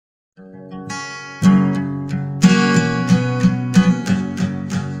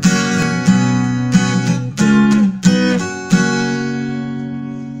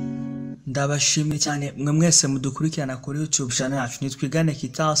Ndabashimye cyane mwe mwese mudukurikirana kuri YouTube channel yacu nitwigane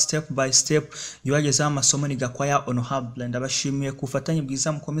kita step by step yubagezaho amasomo ni gakwaya honorable. Ndabashimiye kufatanye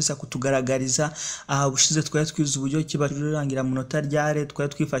bwiza mukomeza kutugaragariza aha bushize twari twize uburyo kibacurangira amanota ryare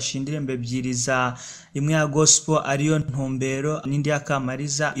twari twifashishije indirimbo ebyiri za imwe ya gospel ariyo ntumbero n'indi ya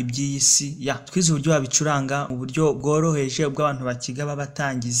kamariza ibyiyi ya twize uburyo babicuranga mu buryo bworoheje bw'abantu bakiga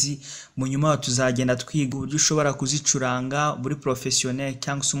babatangizi. Mu nyuma tuzagenda twiga uburyo ushobora kuzicuranga buri professionnel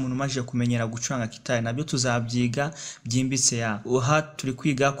cyangwa se umuntu maje kumenyera gucuranga gitari, nabyo tuzabyiga byimbitse ya uha turi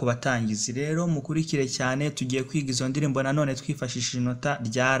kwiga ku batangizi. Rero mukurikire cyane, tugiye kwiga izo ndirimbo nanone twifashishije inota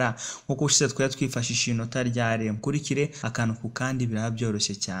ryara nkuko ushize twari twifashishije inota ryare. Mukurikire akantu ku kandi biraba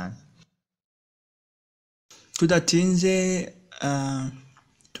byoroshye cyane. Tudatinze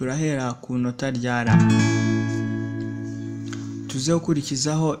turahera ku nota ryara, tuze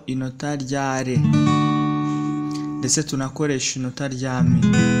gukurikizaho inota ryare ndetse tunakoresha inota ryami.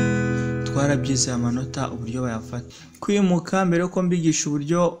 Twarabyize amanota uburyo bayafata. Kwimuka mbere ko mbigisha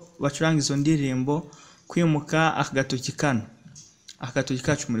uburyo bacuranga izo ndirimbo, kwimuka akagatoki kano, akagatoki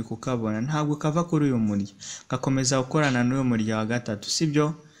kacu muri kukabona ntabwo kava kuri uyu murya gakomeza gukorana n'uyu murya wa gatatu,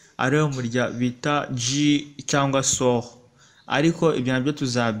 sibyo? Ariyo murya bita G cyangwa so. Ariko ibyo nabyo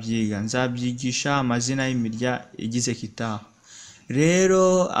tuzabyiga, nzabyigisha amazina y'imirya igize kita.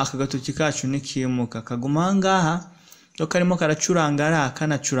 Rero akagatoki kacu nikimuka kaguma ngaha yo karimo karacuranga ara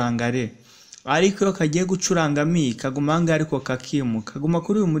kanacuranga re, ariko yo kagiye gucuranga mi kaguma ngaha ariko kakimuka kaguma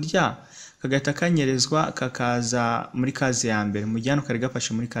kuri uyu murya kagahita kanyerezwa kakaza muri kazi ya mbere, mu gihe hano kari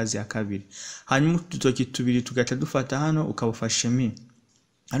gafashe muri kazi ya kabiri. Hanyuma ututoki tubiri tugaca dufata hano ukabufashe mi,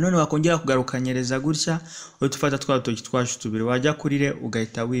 nanone wakongera kugarukanyereza gutya utufata twa dutoki twacu tubiri wajya kuri re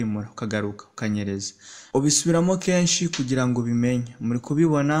ugahita wimura ukagaruka ukanyereza. Ubisubiramo kenshi kugira ngo ubimenye. Muri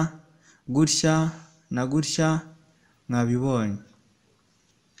kubibona gutya na gutya mwabibonye.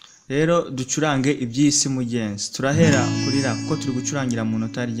 Rero ducurange iby'isi mugenzi. Turahera kuri ra kuko turi gucurangira mu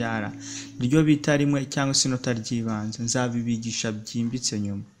nota ryara ryo bita rimwe cyangwa se inota ry'ibanze. Nzabibigisha byimbitse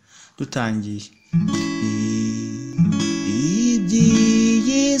nyuma. Dutangiye.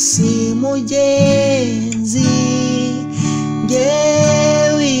 Iby'isi mugenzi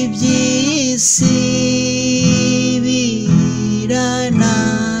ngewe iby'isi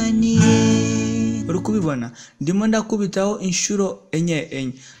birananiye. Uri kubibona ndimo ndakubitaho inshuro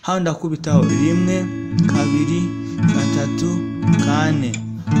enye hano ndakubitaho rimwe kabiri gatatu kane,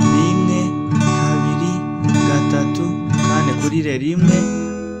 rimwe kabiri gatatu kane kuri re, rimwe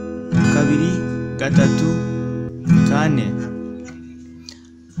kabiri gatatu kane.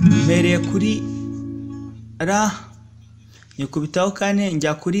 Mpereye kuri ra nyikubitaho kane,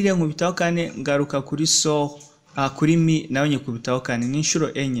 njya kuri re nkubitaho kane, ngaruka kuri so kuri mi nawe nyikubitaho kane. Ni inshuro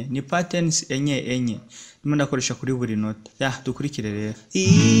enye, ni patterns enye ndimo ndakoresha kuri buri nota. Ya dukurikire rero.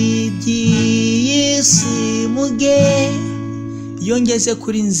 Iby'isi muge iyo ngeze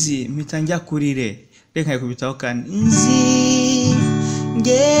kuri nzi mpita njya kuri re, reka nyikubitaho kane, nzi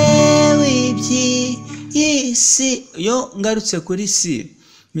ngewe iby'isi. Yo ngarutse kuri si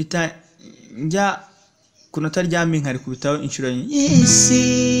mpita njya ku nota rya mi nkari kubitaho inshuro enye,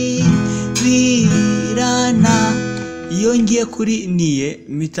 isi birana. Iyo ngiye kuri niye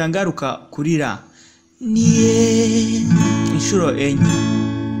mpita ngaruka kuri ra, niye inshuro enye.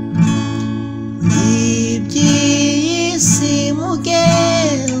 Iby'isi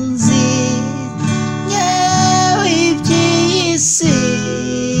mugenzi nyewe iby'isi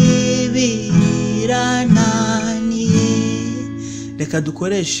birananiye. Reka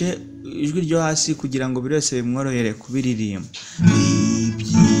dukoreshe ijwi ryo hasi kugira ngo buri wese bimworohere kubiririmba.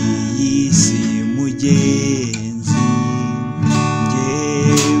 Iby'isi mugenzi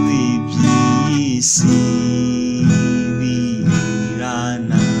ngewe iby'isi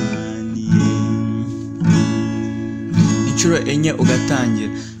birananiye. Inshuro enye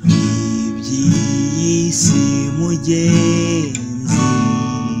ugatangira. Iby'isi mugenzi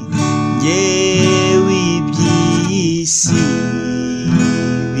ngewe iby'isi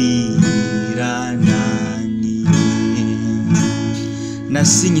na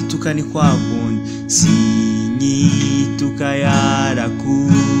sinyituka ni kwa kundi, sinyituka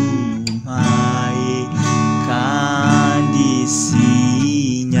yarakumpaye kandi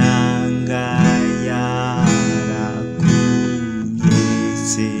sinyanga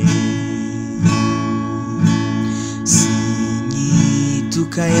yarakunyetse.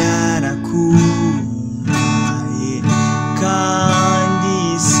 Sinyituka yarakumpaye kandi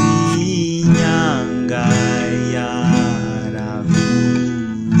sinyanga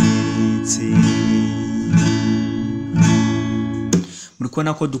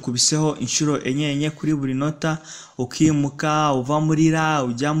kubona ko dukubiseho inshuro enye kuri buri nota, ukimuka uva muri ra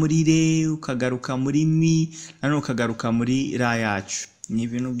ujya muri re ukagaruka muri mi nanone ukagaruka muri ra yacu. Ni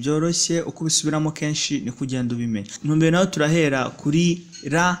ibintu byoroshye, uko bisubiramo kenshi ni kugenda ubimenya. Ntumbero naho turahera kuri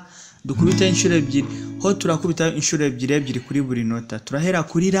ra dukubita inshuro ebyiri, ho turakubita inshuro ebyiri kuri buri nota. Turahera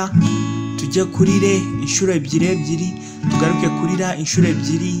kuri ra tujye kuri re inshuro ebyiri, tugaruke kuri ra inshuro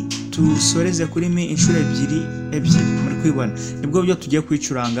ebyiri, tusoreze kuri mi inshuro ebyiri. Muri kwibona nibwo byo tugiye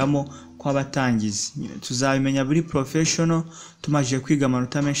kwicurangamo kw'abatangizi. Tuzabimenya buri professional tumaje kwiga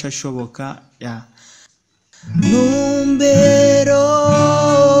amanota menshi ashoboka ya ntumbero.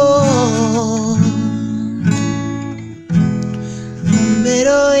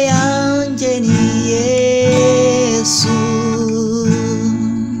 Ntumbero yanjye ni Yesu,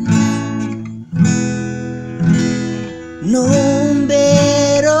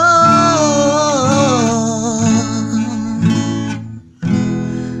 ntumbero.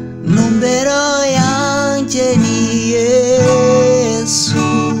 Ntumbero yanjye ni Yesu,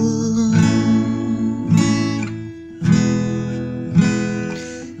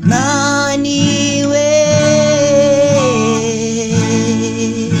 naniwe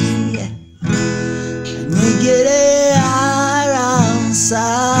nyegere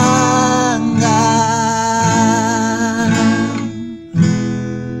aransanga,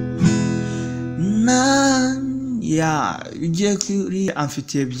 ugiye kuri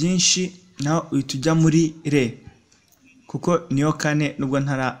amfitiye byinshi naho uhita ujya muri re kuko niyo kane nubwo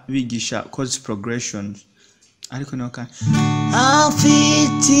ntarabigisha chords progressions, ariko niyo kane.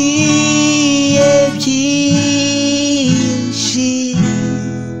 Amfitiye byinshi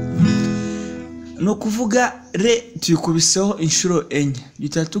no kuvuga re tuyikubiseho inshuro enye,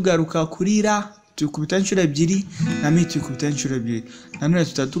 duhita tugaruka kuri ra tuyikubita inshuro ebyiri na mi tuyikubita inshuro ebyiri, nanone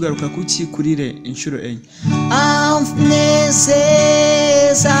tutatugaruka kuki kuri re inshuro enye. Amnezeza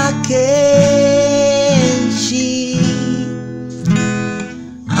kenshi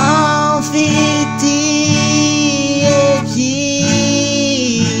amfitiye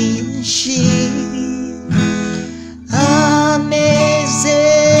byinshi,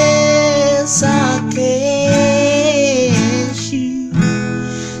 amnezeza kenshi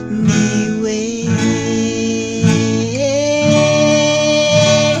niwe.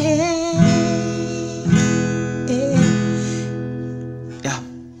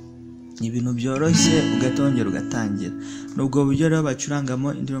 Ibintu byoroshye ugatongera ugatangira. Nubwo buryo rero bacurangamo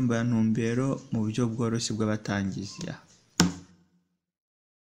indirimbo ya ntumbero mu buryo bworoshye bw'abatangizi.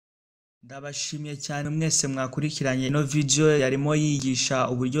 Ndabashimiye cyane mwese mwakurikiranye ino video, yarimo yigisha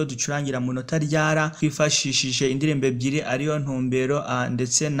uburyo ducurangira mu nota rya ra twifashishije indirimbo ebyiri ariyo ntumbero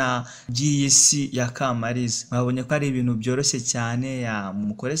ndetse na by'isi ya Kamariza. Mwabonye ko ari ibintu byoroshye cyane.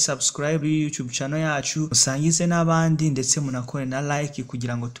 Mukore subscribe YouTube channel yacu, musangize n'abandi ndetse munakore na like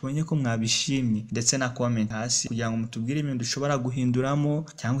kugira ngo tubonye ko mwabishimye, ndetse na comment hasi kugira ngo mutubwire ibintu dushobora guhinduramo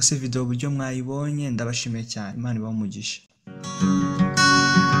cyangwa se video uburyo mwayibonye. Ndabashimiye cyane, Imana ibahe umugisha.